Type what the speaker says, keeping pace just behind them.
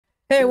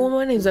Hey, well,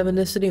 my name's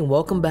Evanicity, and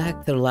welcome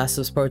back to The Last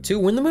of Us Part 2.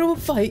 We're in the middle of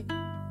a fight,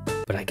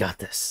 but I got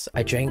this.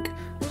 I drank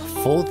a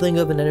full thing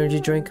of an energy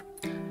drink.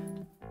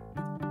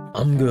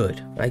 I'm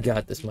good. I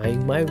got this. My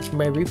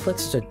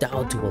reflexes are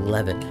down to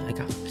 11. I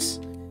got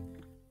this.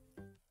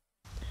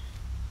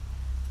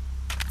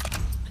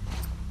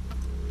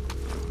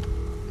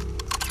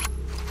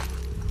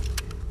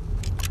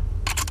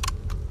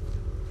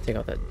 Take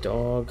out that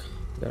dog.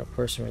 Got a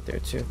person right there,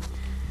 too.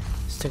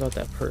 Let's take out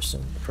that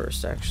person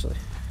first, actually.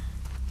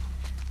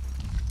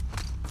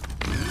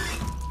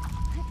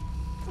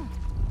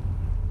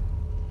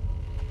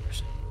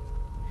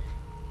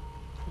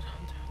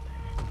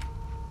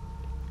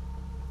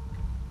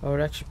 I would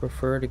actually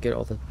prefer to get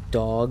all the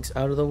dogs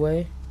out of the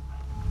way,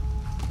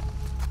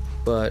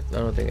 but I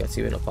don't think that's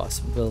even a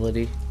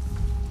possibility.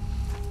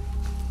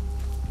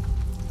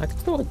 I could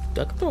throw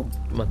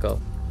like a,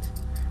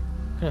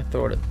 can I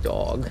throw at a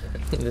dog?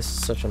 This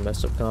is such a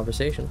messed up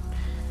conversation.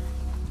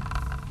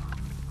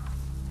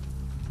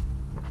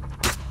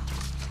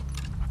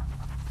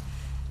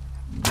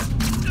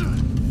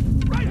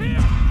 Right here.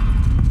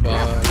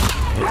 Boy.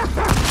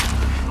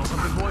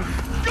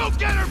 Go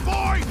get her,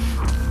 boy!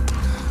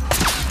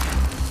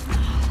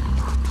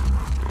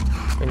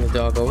 Bring the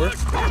dog over.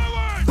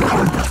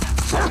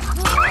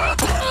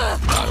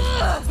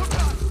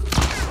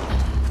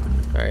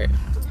 Alright.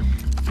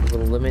 We've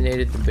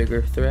eliminated the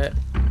bigger threat.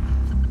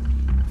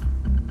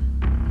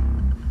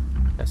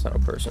 That's not a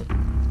person.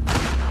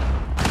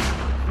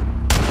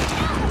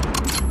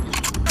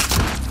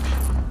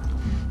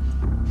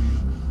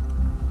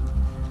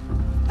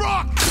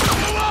 Brock,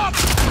 go up!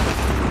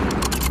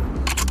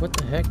 What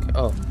the heck?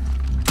 Oh.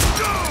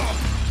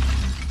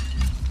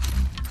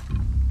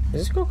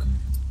 Is this Coke?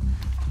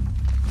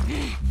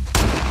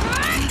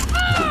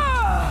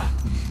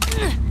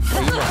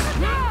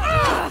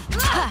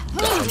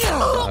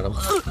 Got him.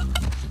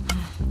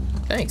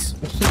 Thanks.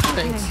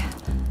 Thanks.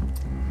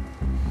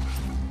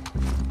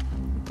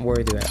 Where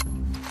are they at?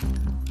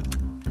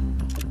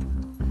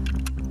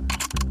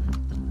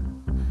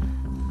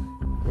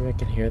 Maybe I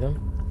can hear them?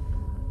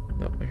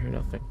 Nope, I hear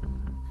nothing.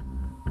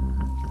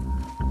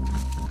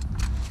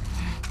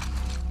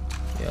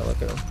 Yeah,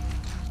 look at them.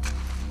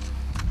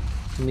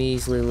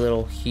 Measly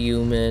little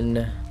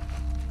human.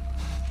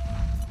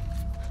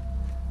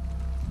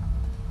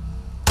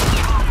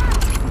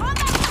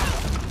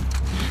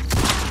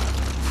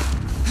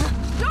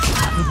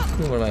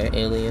 What am I,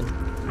 alien?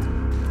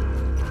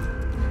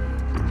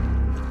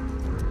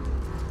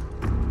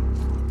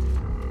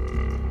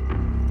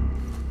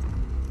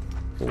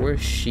 Where's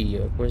she?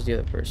 Where's the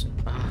other person?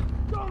 Ah.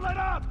 Don't let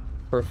up!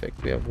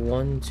 Perfect. We have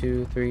 1,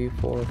 2, 3,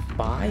 4,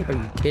 5. Are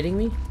you kidding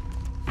me?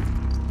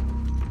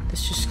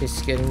 This just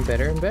keeps getting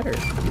better and better.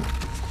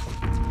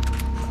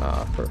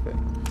 Ah, perfect.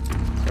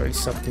 Already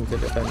something to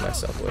defend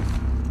myself with.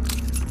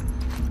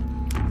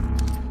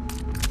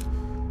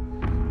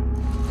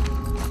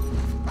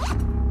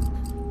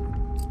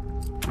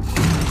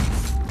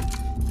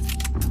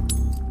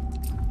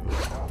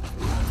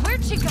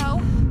 Where'd she go?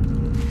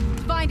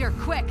 Find her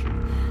quick.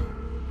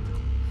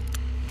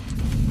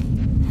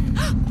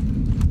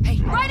 Hey,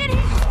 right in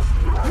here!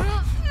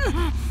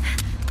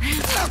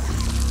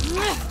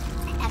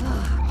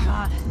 Oh,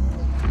 God.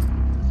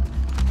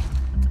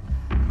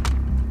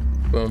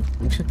 Boom.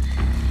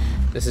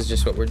 This is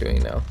just what we're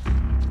doing now.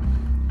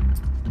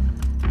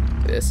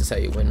 This is how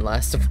you win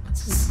Last of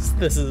Us.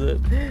 This is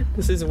it.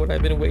 This is what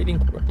I've been waiting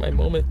for, my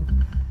moment.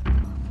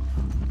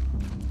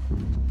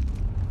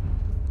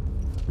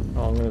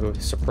 Oh, I'm gonna go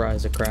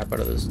surprise the crap out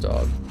of this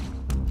dog.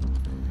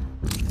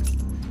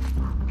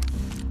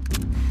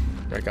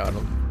 I got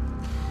him.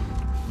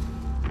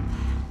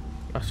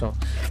 So,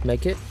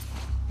 make it?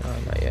 No,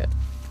 not yet.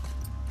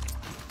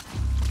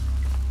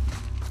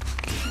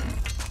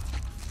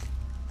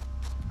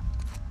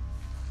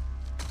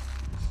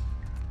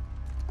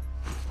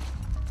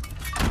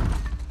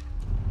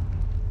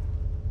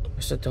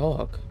 Where's the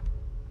dog?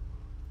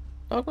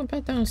 Dog went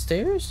back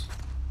downstairs?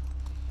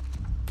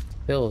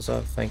 Pills,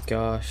 oh thank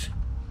gosh.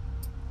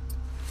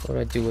 What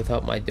would I do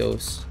without my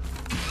dose?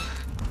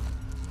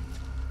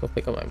 Go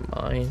pick up my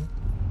mine.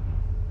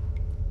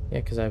 Yeah,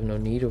 because I have no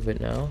need of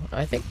it now.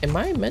 I think, am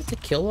I meant to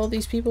kill all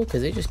these people?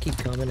 Because they just keep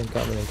coming and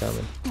coming and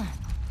coming.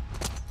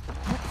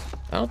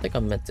 I don't think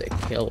I'm meant to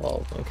kill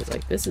all of them, because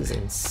like, this is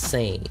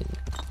insane.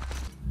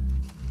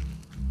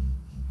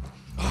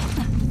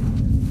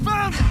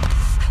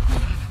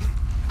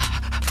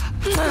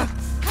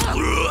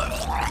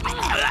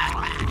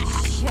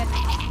 Shit.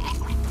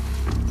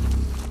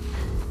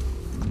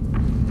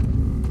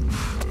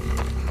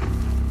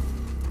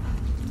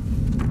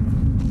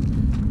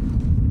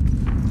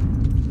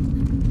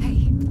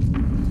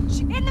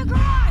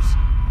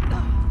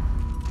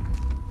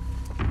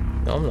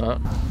 No, I'm not.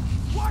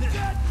 Watch it!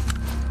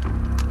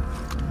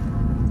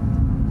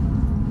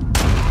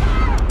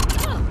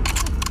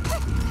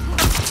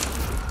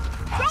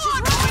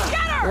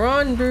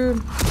 Run,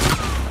 dude!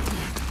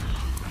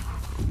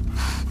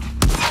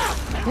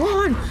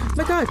 Run!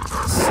 My God!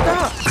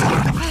 Stop!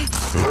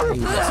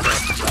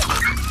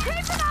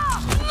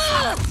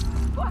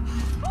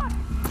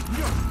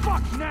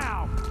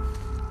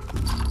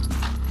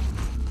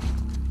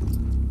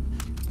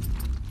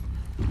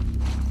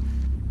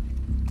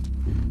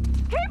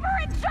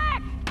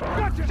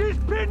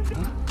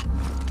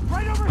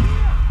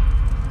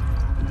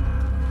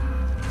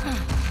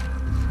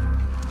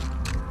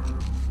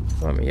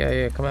 Come at me. Yeah,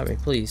 yeah, come at me.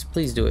 Please.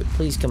 Please do it.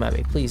 Please come at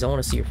me. Please, I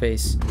want to see your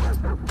face.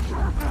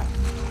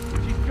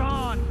 She's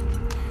gone.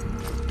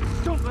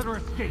 Don't let her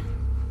escape.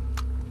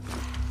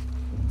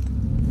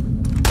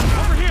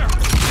 Over here.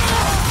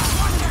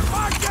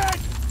 Watch it!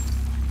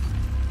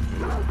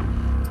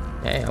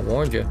 Hey, I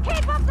warned you.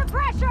 Keep up the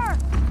pressure!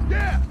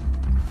 Yeah!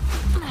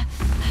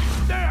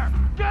 There!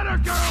 Get her,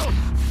 girls!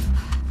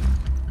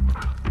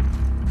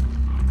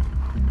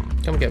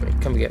 Come get me.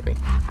 Come get me.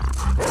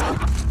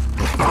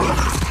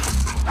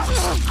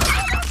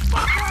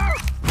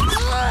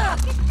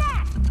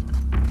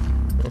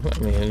 I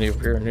mean,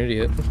 you're an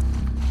idiot.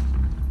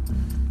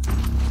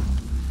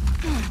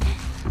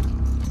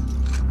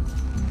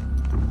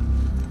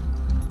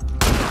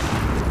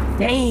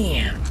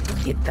 Damn!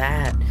 Look at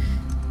that.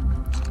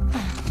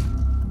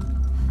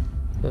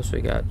 What else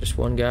we got? Just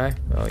one guy?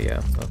 Oh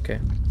yeah, okay.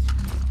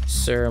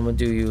 Sir, I'm gonna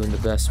do you in the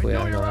best way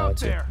I know how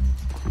to. There.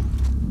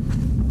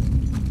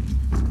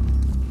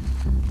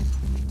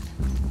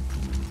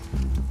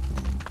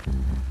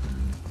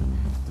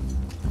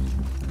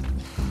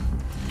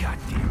 God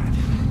damn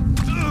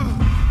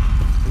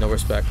it. No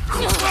respect.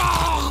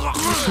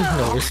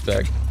 No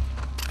respect.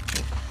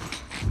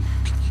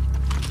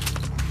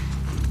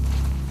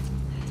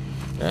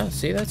 Yeah,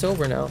 see, that's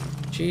over now.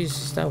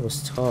 Jeez, that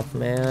was tough,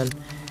 man.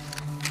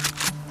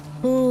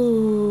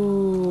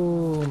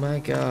 Ooh, my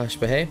gosh.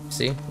 But hey,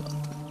 see?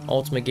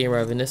 Ultimate gamer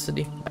of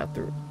ethnicity. Got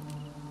through.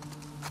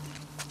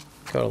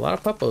 Got a lot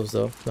of puppos,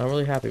 though. Not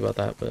really happy about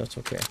that, but that's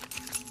okay.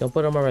 Don't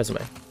put it on my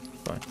resume.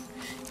 Fine.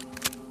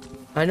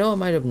 I know I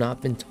might have not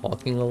been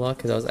talking a lot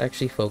because I was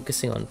actually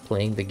focusing on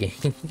playing the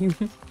game.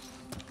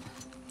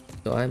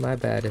 So my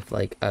bad if,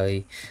 like,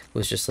 I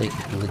was just, like,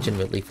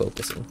 legitimately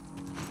focusing.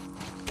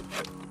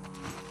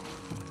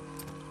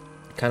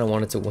 Kind of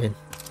wanted to win.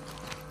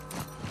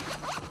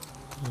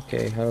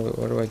 Okay,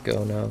 where do I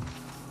go now?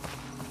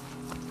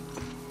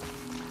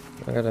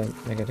 I gotta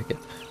get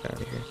out of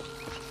here.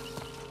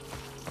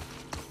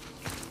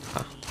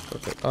 Ah,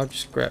 perfect. I'll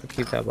just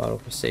keep that bottle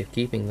for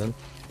safekeeping then.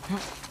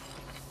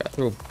 Gotta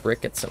throw a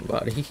brick at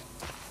somebody.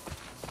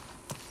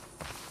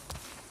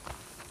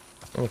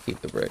 I'm gonna keep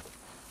the brick.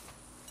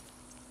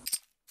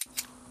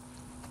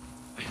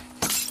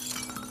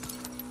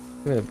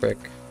 Give me the brick.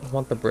 I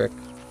want the brick.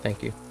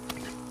 Thank you.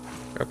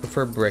 I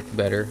prefer brick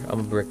better. I'm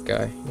a brick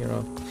guy, you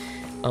know.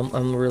 I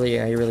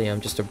really am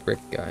just a brick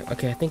guy.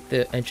 Okay, I think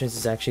the entrance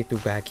is actually through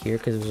back here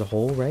because there's a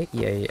hole, right?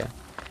 Yeah, yeah, yeah.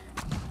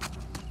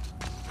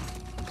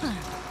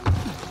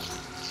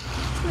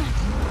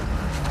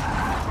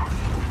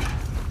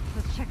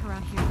 Let's check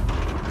around here.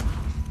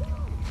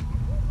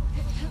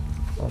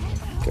 Oh my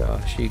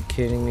gosh, are you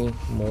kidding me?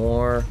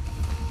 More?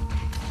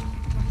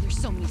 There's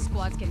so many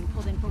squads getting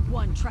pulled in for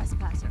one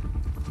trespasser.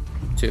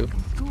 Two.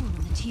 School and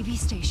the TV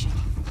station.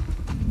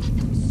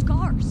 Those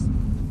scars.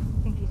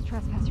 I think these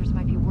trespassers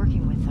might be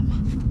working with them.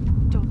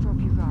 Don't throw up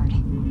your guard.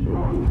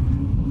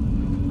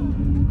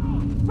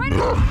 Right.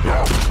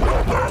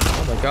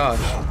 Oh my gosh.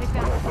 They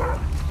found us.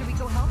 Should we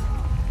go help?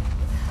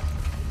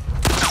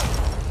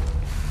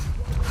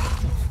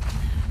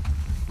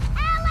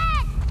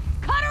 Alex!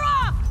 Cut her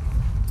off!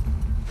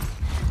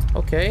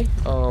 Okay,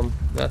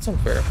 that's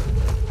unfair.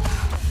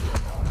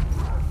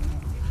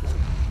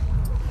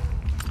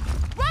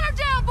 Run her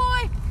down,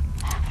 boy!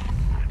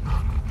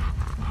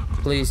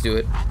 Please do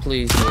it.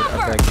 Please do it.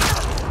 I beg you.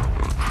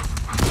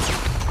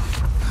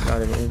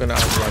 God, I'm gonna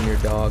outrun your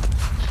dog.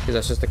 Because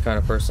that's just the kind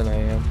of person I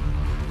am.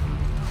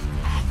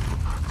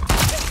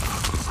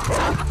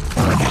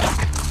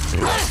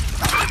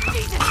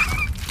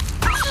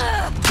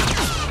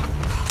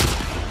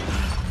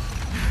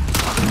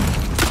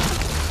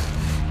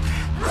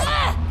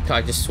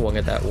 I just swung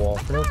at that wall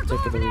for no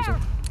particular reason.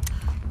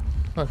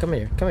 Oh, come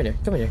here. Come in here.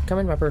 Come in here. Come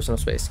in my personal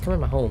space. Come in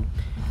my home.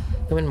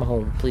 Come in my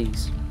home,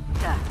 please.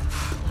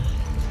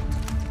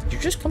 Did you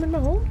just come in my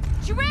home?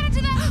 She ran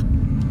into that.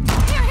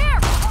 Here.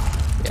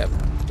 Yep,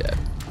 dead.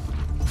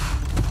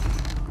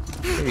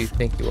 Who do you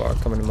think you are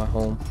coming to my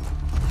home?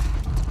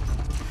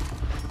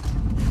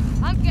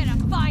 I'm gonna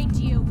find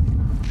you.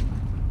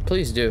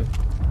 Please do.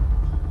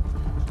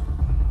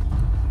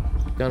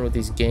 Done with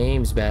these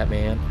games,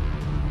 Batman.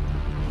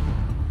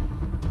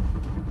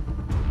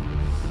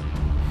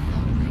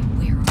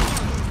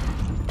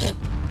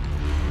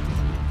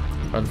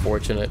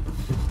 Unfortunate.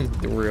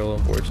 Real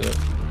unfortunate.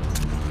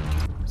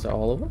 Is that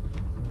all of them?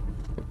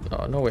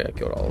 Oh, no way I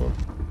killed all of them.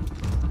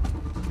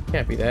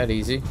 Can't be that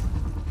easy.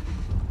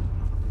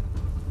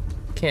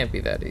 Can't be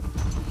that easy.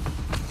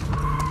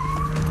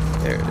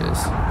 There it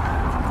is.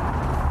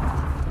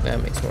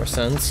 That makes more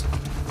sense.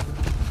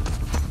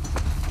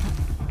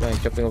 Am I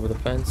jumping over the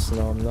fence?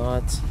 No, I'm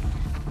not.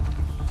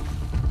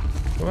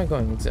 Where am I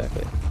going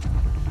exactly?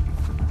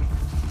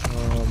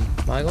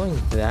 Am I going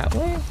that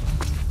way?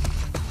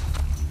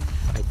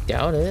 I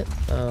doubt it.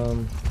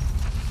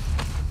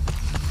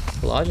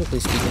 Logically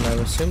speaking, I'm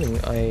assuming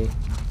I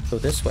go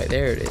this way.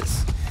 There it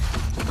is.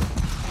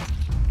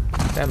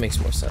 That makes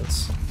more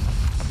sense.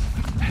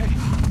 Hey,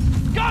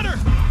 got her!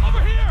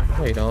 Over here!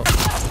 No, you don't.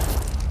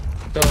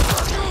 Don't.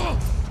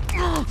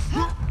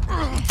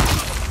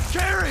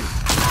 Carry!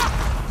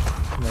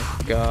 Oh my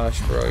gosh,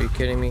 bro, are you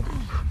kidding me?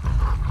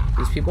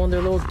 These people and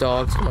their little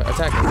dogs. Come on,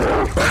 attack me. Do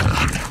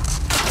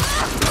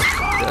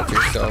that to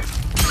yourself.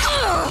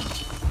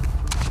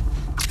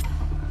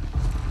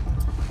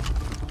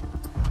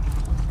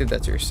 Did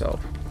that to yourself.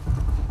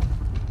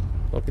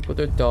 Little people with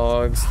their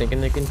dogs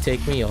thinking they can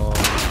take me on.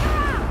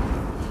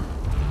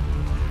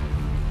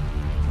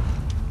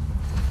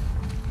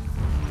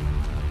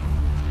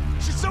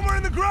 She's somewhere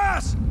in the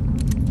grass!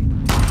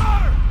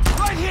 Got her!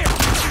 Right here!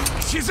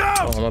 She's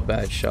out! Oh, I'm a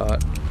bad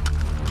shot.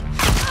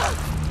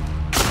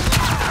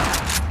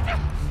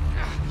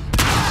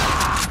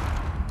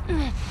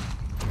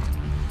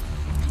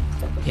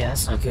 Yeah,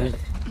 that's not good.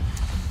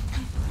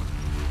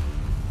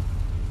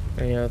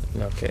 Yeah,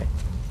 okay.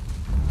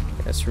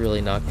 That's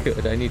really not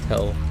good. I need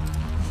help.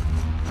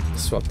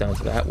 Swap down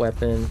to that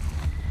weapon.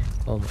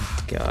 Oh my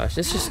gosh,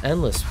 this is just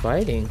endless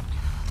fighting.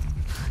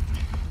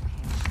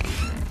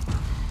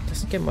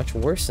 Doesn't get much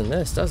worse than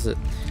this, does it?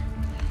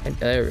 And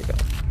there we go.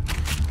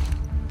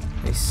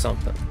 At least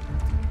something.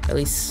 At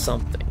least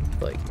something.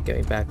 Like, get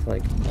me back to,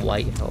 like,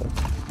 light health.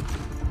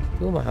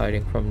 Who am I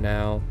hiding from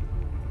now?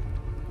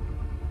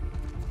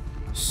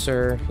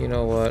 Sir, you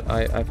know what?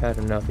 I've had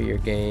enough of your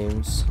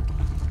games.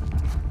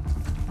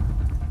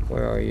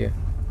 Where are you?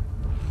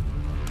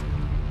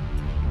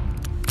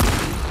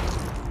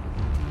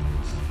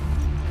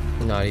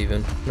 Not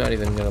even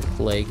gonna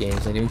play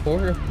games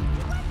anymore.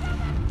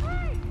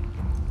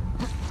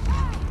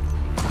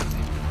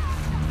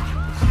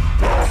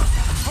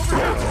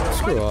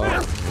 Screw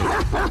off.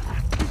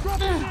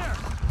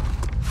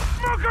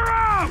 Smoke her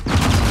out!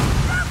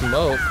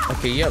 Smoke?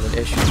 Okay, you have an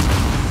issue.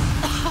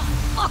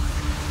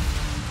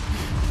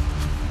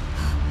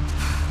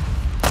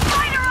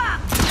 Light her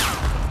up!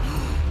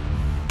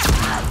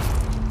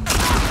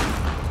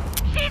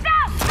 She's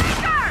out!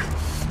 Take her!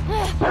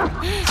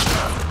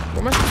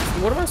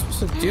 What am I supposed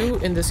to do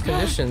in these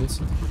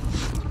conditions?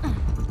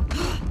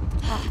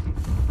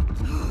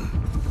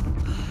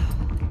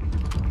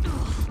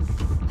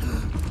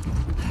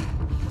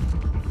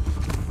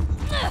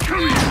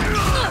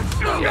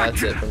 Yeah,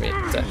 that's it for me.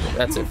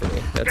 That's it for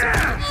me. That's it for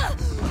me.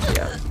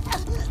 Yeah.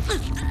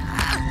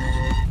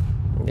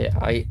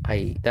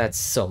 Yeah, that's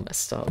so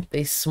messed up.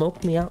 They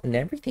smoked me out and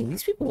everything.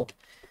 These people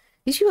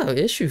have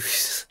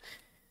issues.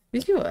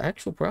 These people have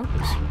actual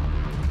problems.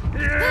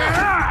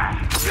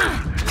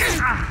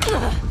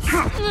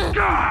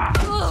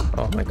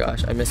 Oh my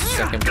gosh, I missed a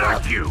second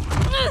block. You!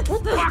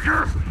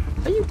 Fucker!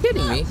 Are you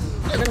kidding me?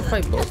 I gotta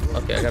fight both.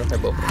 Okay, I gotta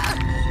fight both of them.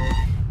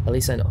 At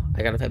least I know.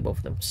 I gotta fight both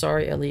of them.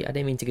 Sorry, Ellie. I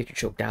didn't mean to get you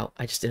choked out.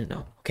 I just didn't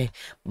know. Okay?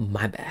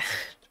 My bad.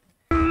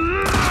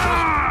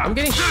 I'm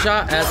getting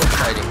shot as I'm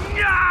fighting.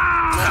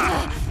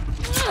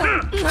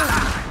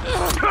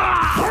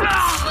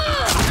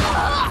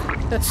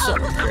 That's so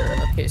unfair.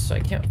 Okay, so I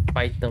can't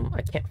fight them.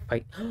 I can't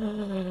fight.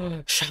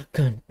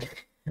 Shotgun.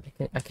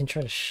 I can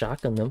try to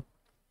shotgun them.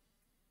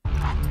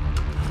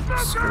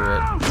 Screw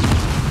it. I'm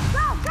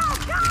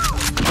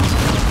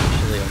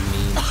actually a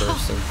mean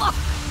person.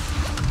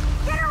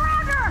 Get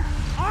around her!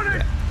 On it!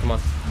 Yeah, come on.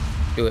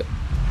 Do it.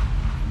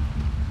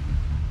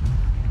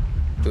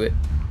 Do it.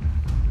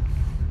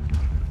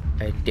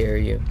 I dare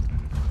you.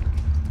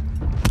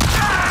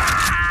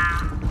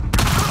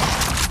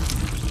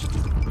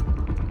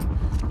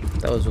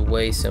 That was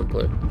way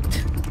simpler.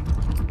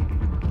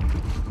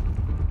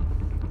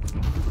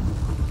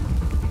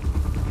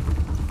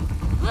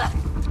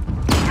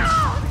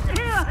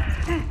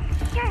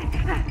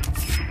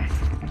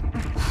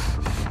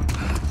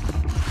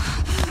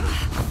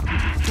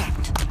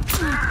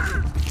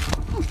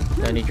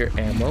 I need your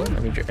ammo. I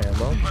need your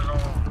ammo.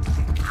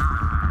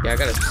 Yeah, I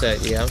got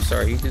upset. Yeah, I'm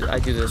sorry. I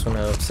do this when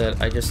I'm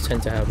upset. I just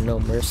tend to have no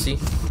mercy.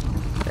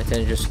 I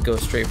tend to just go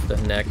straight for the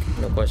neck.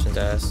 No questions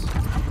asked.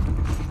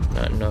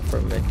 Not enough for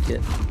a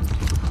medkit.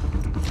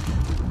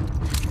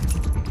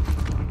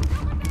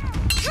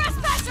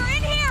 Trespasser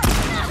in here!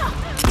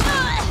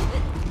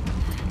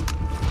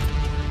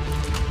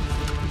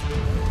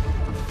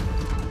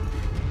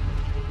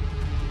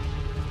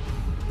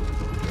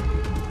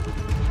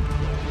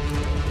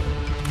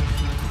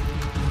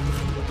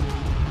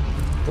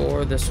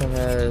 Four. This one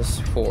has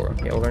 4.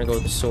 Yeah, we're gonna go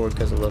with the sword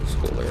because it looks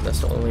cooler. That's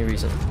the only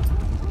reason.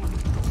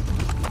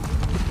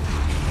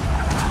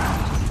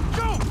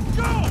 Go!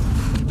 Go!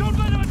 Don't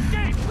let him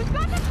escape! We've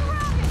got them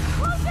surrounded!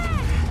 Close in!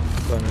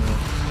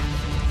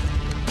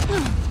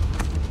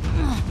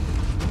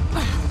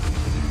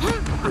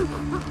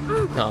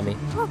 Tommy.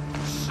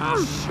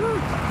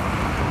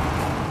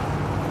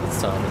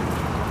 It's Tommy.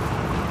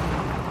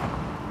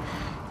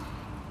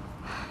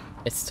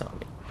 It's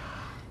Tommy.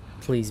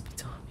 Please be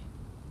Tommy.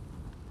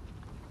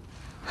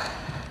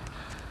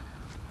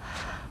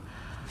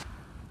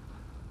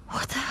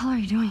 What the hell are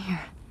you doing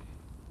here?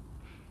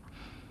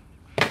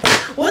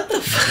 What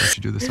the fuck?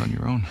 You do this on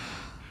your own.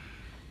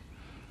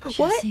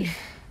 What? Jesse,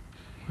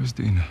 Where's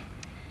Dina?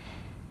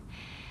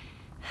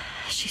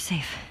 she's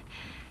safe.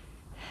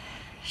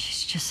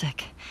 She's just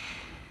sick.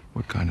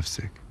 What kind of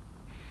sick?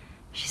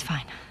 She's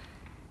fine.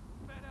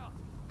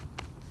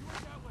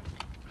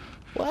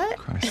 What?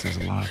 Christ, there's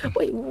a lot of them.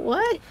 Wait,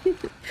 what?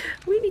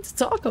 We need to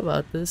talk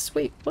about this.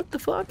 Wait, what the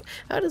fuck?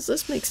 How does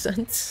this make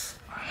sense?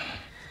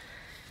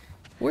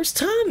 Where's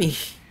Tommy?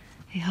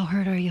 Hey, how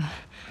hurt are you?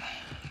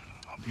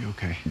 I'll be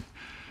okay.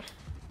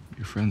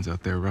 Your friends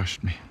out there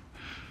rushed me.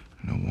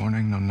 No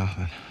warning, no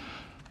nothing.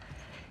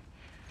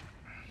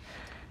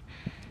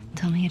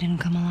 Tell me you didn't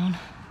come alone.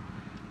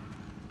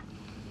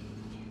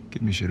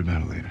 Give me shit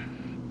about it later.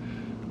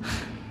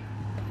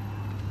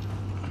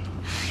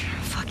 You're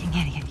a fucking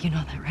idiot. You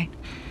know that, right?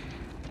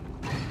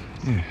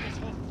 Yeah.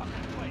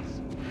 Right.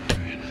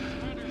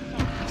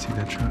 See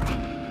that truck?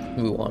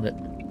 We want it.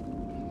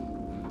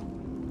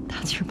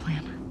 That's your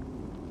plan.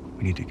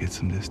 We need to get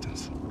some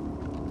distance.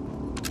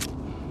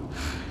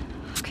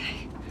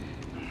 Okay.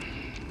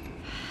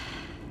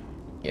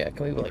 Yeah,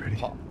 can we like Ready?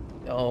 pop?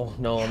 Oh,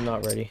 no, I'm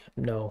not ready.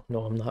 No,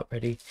 I'm not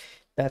ready.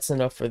 That's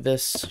enough for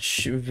this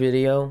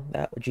video.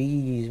 That,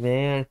 jeez,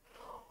 man.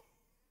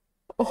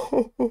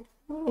 Oh,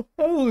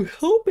 I was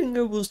hoping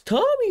it was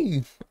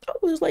Tommy. I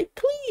was like,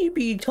 please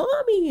be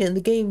Tommy. And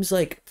the game's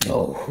like,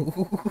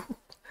 oh.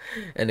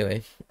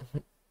 Anyway.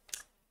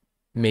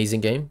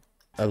 Amazing game.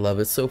 I love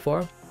it so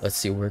far. Let's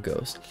see where it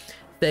goes.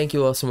 Thank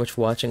you all so much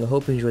for watching. I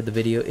hope you enjoyed the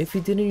video. If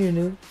you did and you're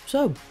new,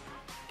 sub.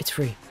 It's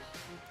free.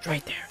 It's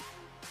right there.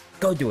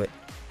 Go do it.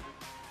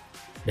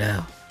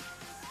 Now,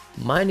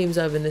 my name's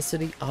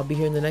Ivanicity. I'll be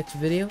here in the next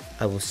video.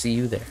 I will see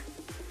you there.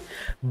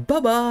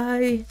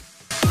 Bye-bye.